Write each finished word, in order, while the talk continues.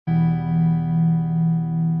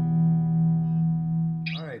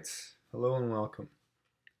Hello and welcome.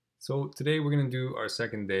 So today we're going to do our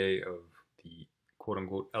second day of the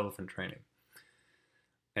quote-unquote elephant training.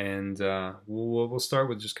 And we'll start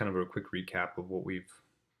with just kind of a quick recap of what we've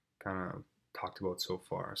kind of talked about so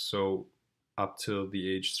far. So up till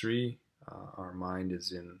the age 3, our mind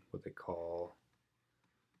is in what they call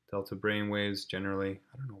delta brainwaves generally.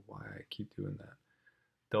 I don't know why I keep doing that.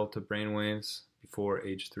 Delta brainwaves before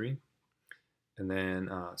age 3. And then,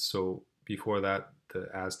 so before that, the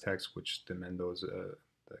Aztecs, which the Mendoza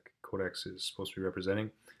the Codex is supposed to be representing,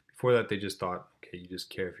 before that, they just thought, okay, you just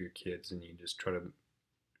care for your kids and you just try to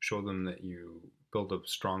show them that you build a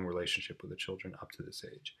strong relationship with the children up to this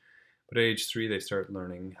age. But at age 3, they start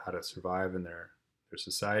learning how to survive in their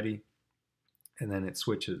society. And then it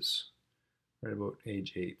switches right about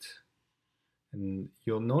age 8. And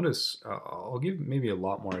you'll notice, I'll give maybe a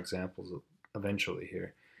lot more examples eventually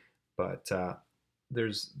here, but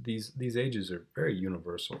there's these ages are very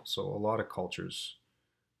universal. So a lot of cultures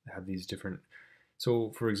have these different.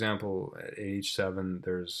 So for example, at age 7,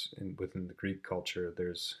 within the Greek culture,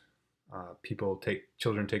 there's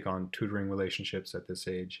children take on tutoring relationships at this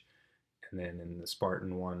age, and then in the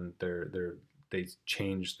Spartan one, they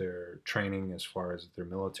change their training as far as their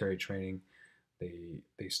military training.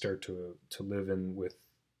 They start to live in with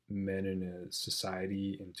men in a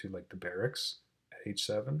society into like the barracks at age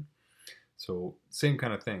 7. So same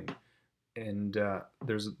kind of thing, and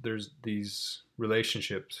there's these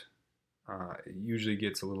relationships. It usually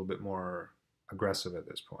gets a little bit more aggressive at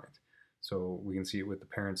this point. So we can see it with the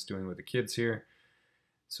parents doing with the kids here.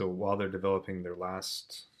 So while they're developing their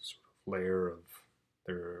last sort of layer of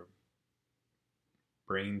their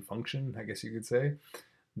brain function, I guess you could say,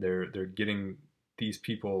 they're getting these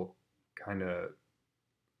people kind of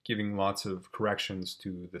giving lots of corrections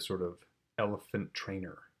to the sort of elephant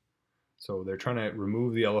trainer. So they're trying to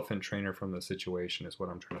remove the elephant trainer from the situation is what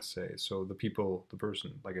I'm trying to say. So the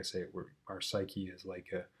person, like I say, our psyche is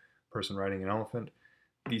like a person riding an elephant.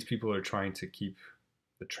 These people are trying to keep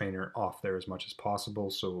the trainer off there as much as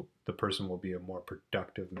possible so the person will be a more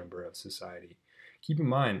productive member of society. Keep in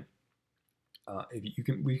mind,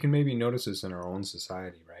 we can maybe notice this in our own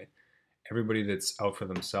society, right? Everybody that's out for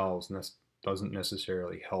themselves doesn't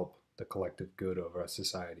necessarily help the collective good of our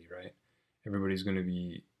society, right? Everybody's going to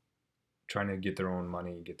be trying to get their own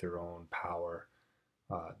money, get their own power,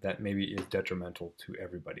 that maybe is detrimental to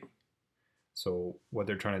everybody. So what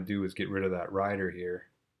they're trying to do is get rid of that rider here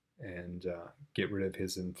and get rid of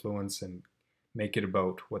his influence and make it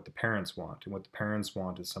about what the parents want. And what the parents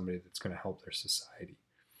want is somebody that's going to help their society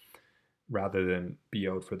rather than be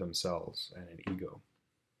out for themselves and an ego.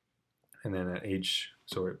 And then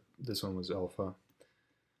this one was alpha.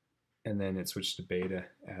 And then it switched to beta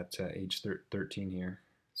at age 13 here.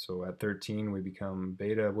 So at 13, we become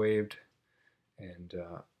beta waved, and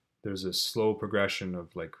there's a slow progression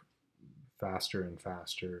of like faster and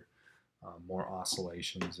faster, more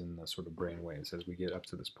oscillations in the sort of brain waves as we get up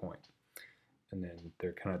to this point. And then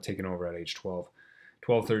they're kind of taken over at age 12,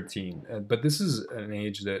 13. But this is an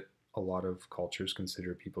age that a lot of cultures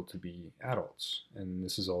consider people to be adults. And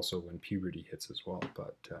this is also when puberty hits as well,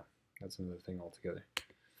 but that's another thing altogether.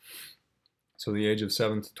 So the age of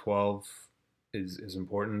 7 to 12 is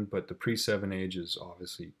important, but the pre-7 age is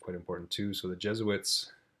obviously quite important too. So the Jesuits,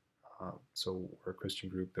 so we're a Christian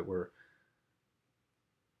group that were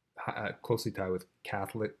closely tied with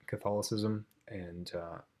Catholicism and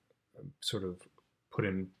sort of put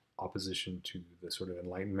in opposition to the sort of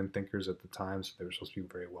Enlightenment thinkers at the time. So they were supposed to be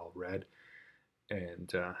very well read and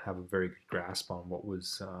have a very good grasp on what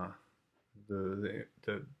was the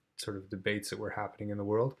sort of debates that were happening in the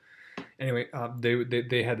world. Anyway,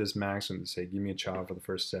 they had this maxim to say, give me a child for the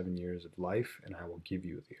first 7 years of life and I will give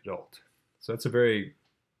you the adult. So that's a very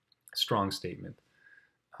strong statement.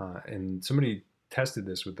 And somebody tested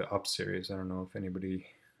this with the Up series. I don't know if anybody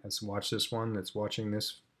has watched this one that's watching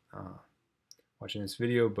this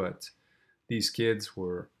video, but these kids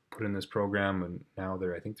were put in this program and now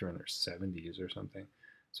I think they're in their 70s or something.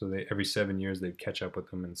 So every 7 years they'd catch up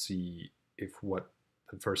with them and see if what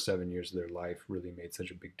the first 7 years of their life really made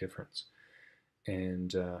such a big difference.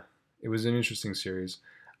 And it was an interesting series.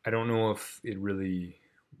 I don't know if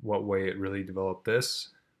what way it really developed this,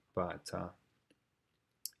 but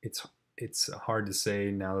it's hard to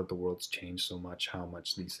say now that the world's changed so much how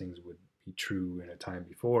much these things would be true in a time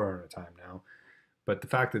before or in a time now. But the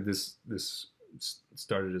fact that this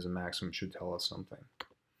started as a maxim should tell us something.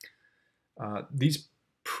 These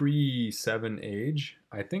pre-7 age,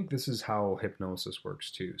 I think this is how hypnosis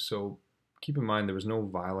works too. So keep in mind there was no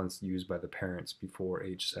violence used by the parents before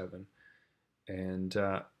age 7. And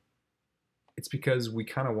it's because we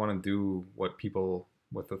kind of want to do what people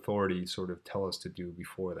with authority sort of tell us to do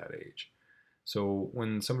before that age. So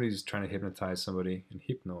when somebody's trying to hypnotize somebody, and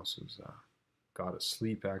hypnos is god of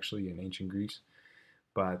sleep actually in ancient Greece,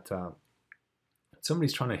 but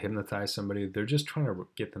somebody's trying to hypnotize somebody, they're just trying to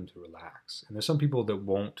get them to relax. And there's some people that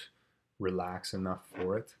won't relax enough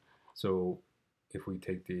for it. So if we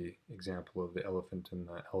take the example of the elephant and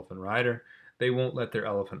the elephant rider, they won't let their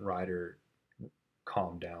elephant rider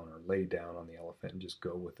calm down or lay down on the elephant and just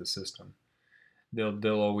go with the system.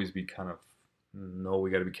 They'll always be kind of, no,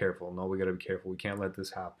 we got to be careful. No, we got to be careful. We can't let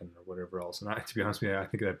this happen or whatever else. And to be honest with you, I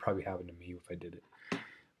think that probably happened to me if I did it.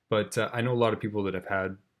 But I know a lot of people that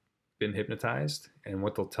have been hypnotized, and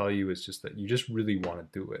what they'll tell you is just that you just really want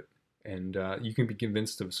to do it. And you can be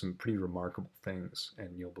convinced of some pretty remarkable things,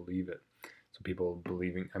 and you'll believe it. So people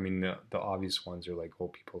believing, I mean, the obvious ones are like, oh,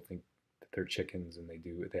 people think that they're chickens and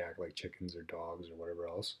they act like chickens or dogs or whatever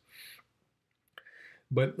else.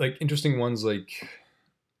 But like interesting ones like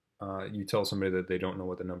you tell somebody that they don't know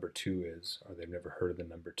what the number 2 is, or they've never heard of the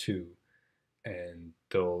number 2, and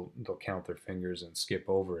they'll count their fingers and skip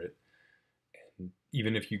over it. And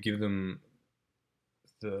even if you give them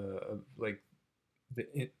the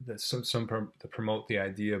to promote the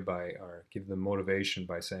idea by, or give them motivation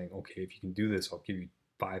by saying, okay, if you can do this, I'll give you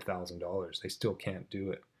 $5,000. They still can't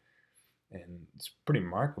do it, and it's pretty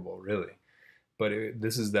remarkable, really. But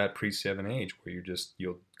this is that pre-7 age where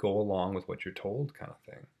you'll go along with what you're told, kind of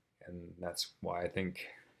thing. And that's why I think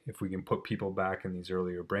if we can put people back in these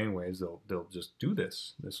earlier brainwaves, they'll just do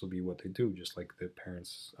this. This will be what they do, just like the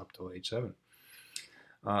parents up till age 7.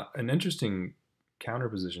 An interesting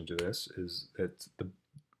counterposition to this is that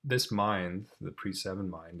this mind, the pre-7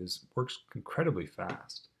 mind, works incredibly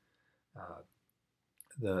fast.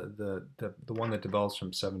 The one that develops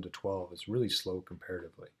from 7 to 12 is really slow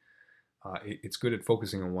comparatively. It's good at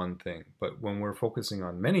focusing on one thing, but when we're focusing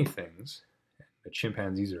on many things, the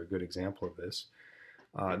chimpanzees are a good example of this.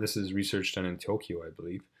 This is research done in Tokyo, I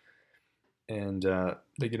believe, and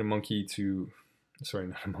they get a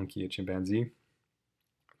chimpanzee,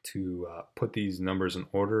 to put these numbers in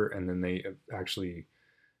order, and then they actually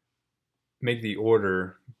make the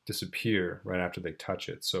order disappear right after they touch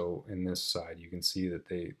it. So in this side, you can see that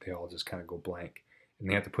they all just kind of go blank, and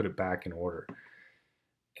they have to put it back in order.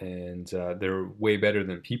 And they're way better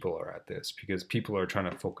than people are at this, because people are trying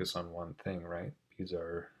to focus on one thing, right? Because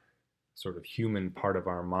our sort of human part of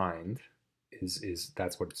our mind is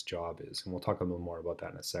that's what its job is. And we'll talk a little more about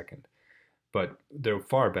that in a second. But they're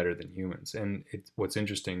far better than humans. And what's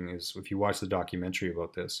interesting is if you watch the documentary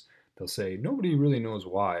about this, they'll say nobody really knows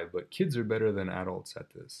why, but kids are better than adults at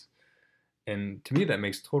this. And to me, that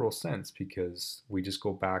makes total sense, because we just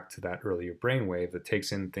go back to that earlier brainwave that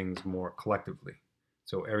takes in things more collectively.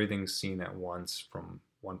 So everything's seen at once from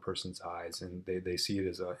one person's eyes, and they see it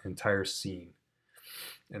as an entire scene,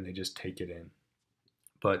 and they just take it in.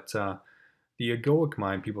 But the egoic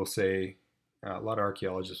mind, people say, a lot of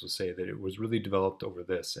archaeologists will say that it was really developed over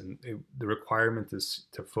this, and the requirement is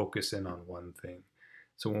to focus in on one thing.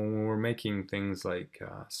 So when we're making things like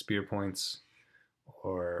spear points,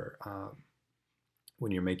 or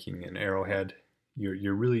when you're making an arrowhead,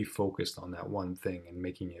 you're really focused on that one thing and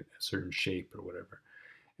making it a certain shape or whatever.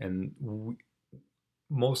 And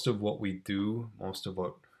most of what we do, a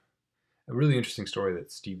really interesting story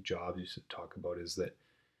that Steve Jobs used to talk about is that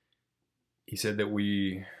he said that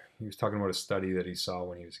he was talking about a study that he saw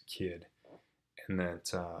when he was a kid, and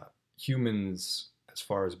that humans, as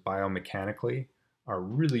far as biomechanically, are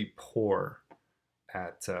really poor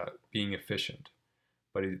at being efficient.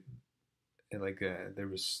 But there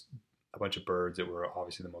was a bunch of birds that were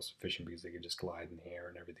obviously the most efficient because they could just glide in the air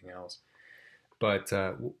and everything else. But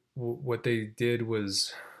what they did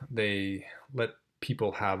was they let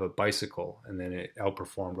people have a bicycle, and then it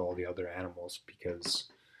outperformed all the other animals, because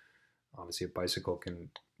obviously a bicycle can,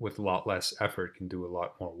 with a lot less effort, can do a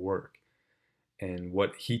lot more work. And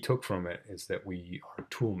what he took from it is that we are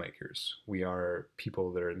tool makers. We are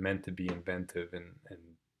people that are meant to be inventive and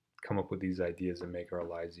come up with these ideas and make our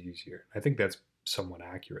lives easier. I think that's somewhat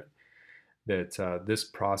accurate. That this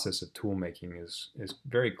process of tool making is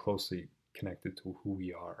very closely connected to who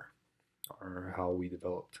we are, or how we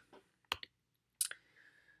developed.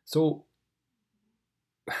 So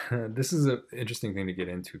this is an interesting thing to get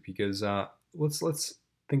into, because let's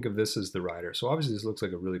think of this as the rider. So obviously this looks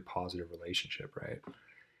like a really positive relationship, right?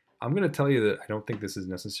 I'm going to tell you that I don't think this is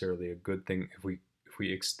necessarily a good thing if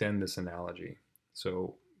we extend this analogy.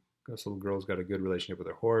 So this little girl's got a good relationship with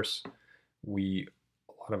her horse. A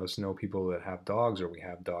lot of us know people that have dogs, or we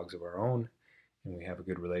have dogs of our own, and we have a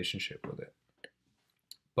good relationship with it.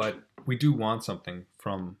 But we do want something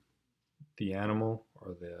from the animal,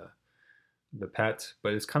 or the pet,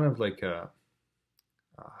 but it's kind of like a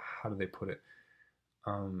how do they put it?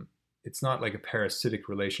 Um, it's not like a parasitic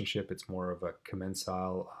relationship. It's more of a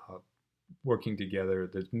commensal, working together.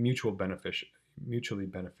 There's mutually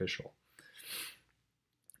beneficial.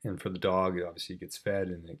 And for the dog, it obviously gets fed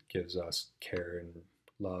and it gives us care and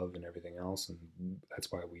love and everything else. And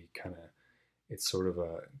that's why we kind of, it's sort of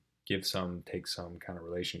a give some, take some kind of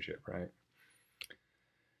relationship, right?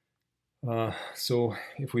 So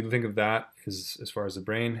if we think of that as far as the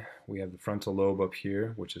brain, we have the frontal lobe up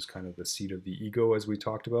here, which is kind of the seat of the ego, as we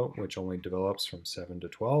talked about, which only develops from 7 to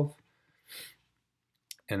 12.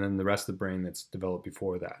 And then the rest of the brain that's developed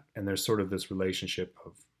before that. And there's sort of this relationship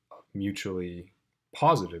of mutually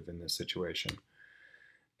positive in this situation.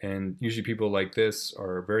 And usually people like this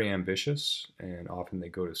are very ambitious, and often they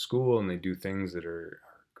go to school and they do things that are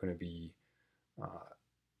going to be, uh,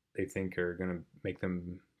 they think are going to make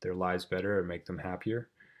their lives better or make them happier.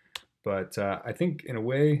 But I think in a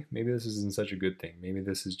way, maybe this isn't such a good thing. Maybe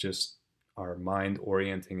this is just our mind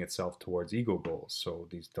orienting itself towards ego goals. So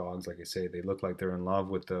these dogs, like I say, they look like they're in love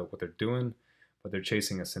with what they're doing, but they're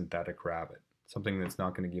chasing a synthetic rabbit, something that's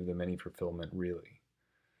not going to give them any fulfillment really.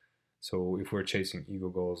 So if we're chasing ego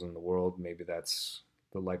goals in the world, maybe that's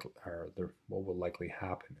what will likely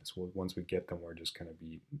happen is once we get them, we're just going to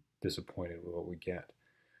be disappointed with what we get.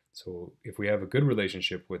 So if we have a good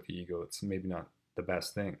relationship with the ego, it's maybe not the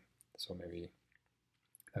best thing. So maybe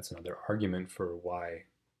that's another argument for why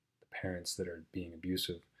the parents that are being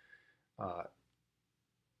abusive, uh,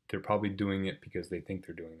 they're probably doing it because they think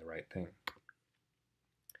they're doing the right thing.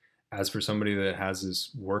 As for somebody that has this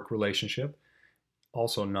work relationship,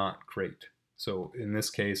 also not great. So in this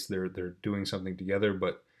case, they're doing something together,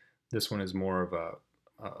 but this one is more of a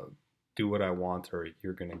do what I want or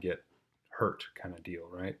you're going to get hurt kind of deal,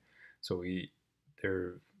 right? So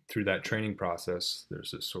they're through that training process.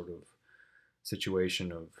 There's this sort of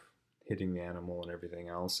situation of hitting the animal and everything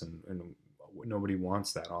else, and nobody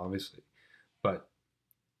wants that, obviously, but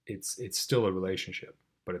it's still a relationship,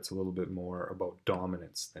 but it's a little bit more about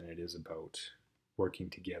dominance than it is about working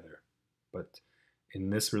together. But in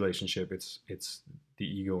this relationship, it's the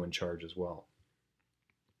ego in charge as well.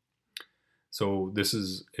 So this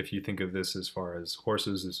is, if you think of this as far as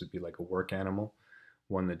horses, this would be like a work animal,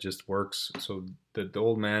 one that just works. So the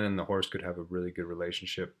old man and the horse could have a really good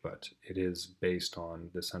relationship, but it is based on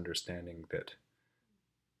this understanding that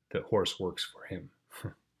the horse works for him.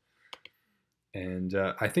 And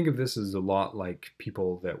I think of this as a lot like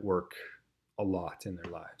people that work a lot in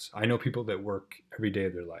their lives. I know people that work every day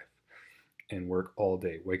of their life and work all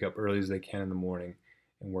day, wake up early as they can in the morning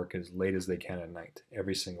and work as late as they can at night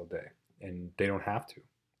every single day. And they don't have to.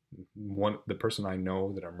 The person I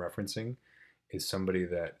know that I'm referencing is somebody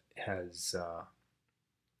that has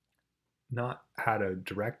not had a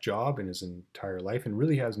direct job in his entire life and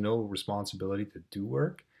really has no responsibility to do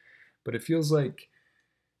work. But it feels like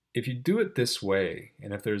if you do it this way,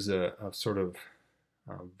 and if there's a sort of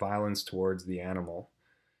violence towards the animal,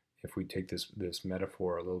 if we take this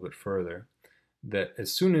metaphor a little bit further, that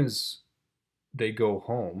as soon as they go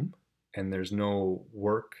home and there's no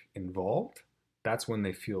work involved, that's when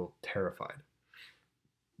they feel terrified.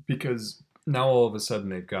 Because now all of a sudden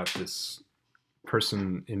they've got this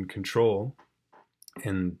person in control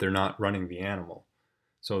and they're not running the animal.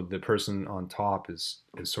 So the person on top is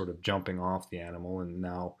sort of jumping off the animal, and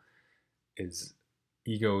now his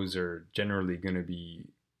egos are generally going to be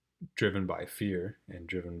driven by fear and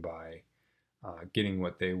driven by getting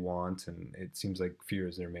what they want, and it seems like fear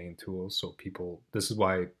is their main tool. So this is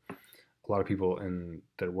why a lot of people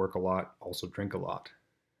that work a lot also drink a lot,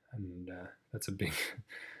 and that's a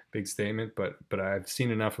big statement. But I've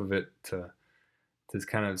seen enough of it to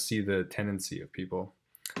kind of see the tendency of people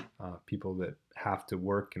that have to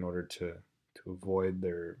work in order to avoid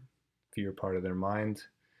their fear part of their mind,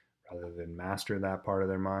 rather than master that part of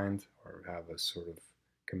their mind or have a sort of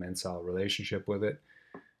commensal relationship with it,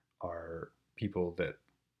 are people that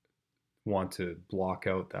want to block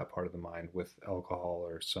out that part of the mind with alcohol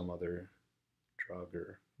or some other drug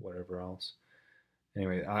or whatever else.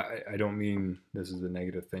 Anyway, I don't mean this is a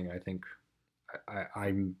negative thing. I think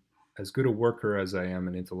I'm as good a worker as I am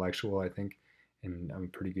an intellectual, I think, and I'm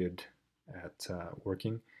pretty good at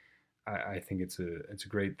working. I think it's a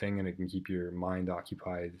great thing, and it can keep your mind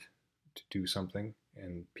occupied to do something.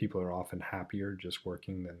 And people are often happier just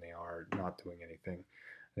working than they are not doing anything.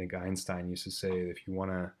 I think Einstein used to say, if you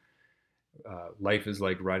want to, life is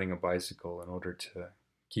like riding a bicycle. In order to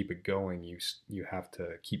keep it going, you have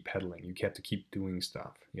to keep pedaling. You have to keep doing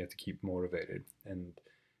stuff. You have to keep motivated. And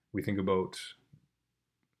we think about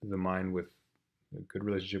the mind with a good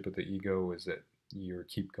relationship with the ego is that you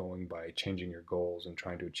keep going by changing your goals and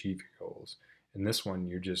trying to achieve your goals. In this one,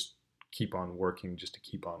 you're just keep on working just to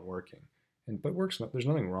keep on working. And but work's not, there's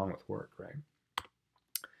nothing wrong with work, right?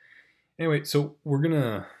 Anyway, so we're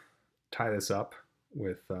gonna tie this up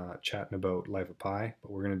with chatting about Life of Pi,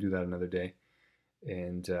 but we're gonna do that another day.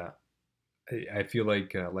 And I feel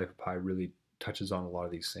like Life of Pi really touches on a lot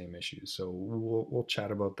of these same issues. So we'll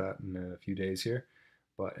chat about that in a few days here.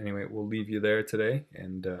 But anyway, we'll leave you there today,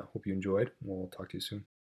 and hope you enjoyed. We'll talk to you soon.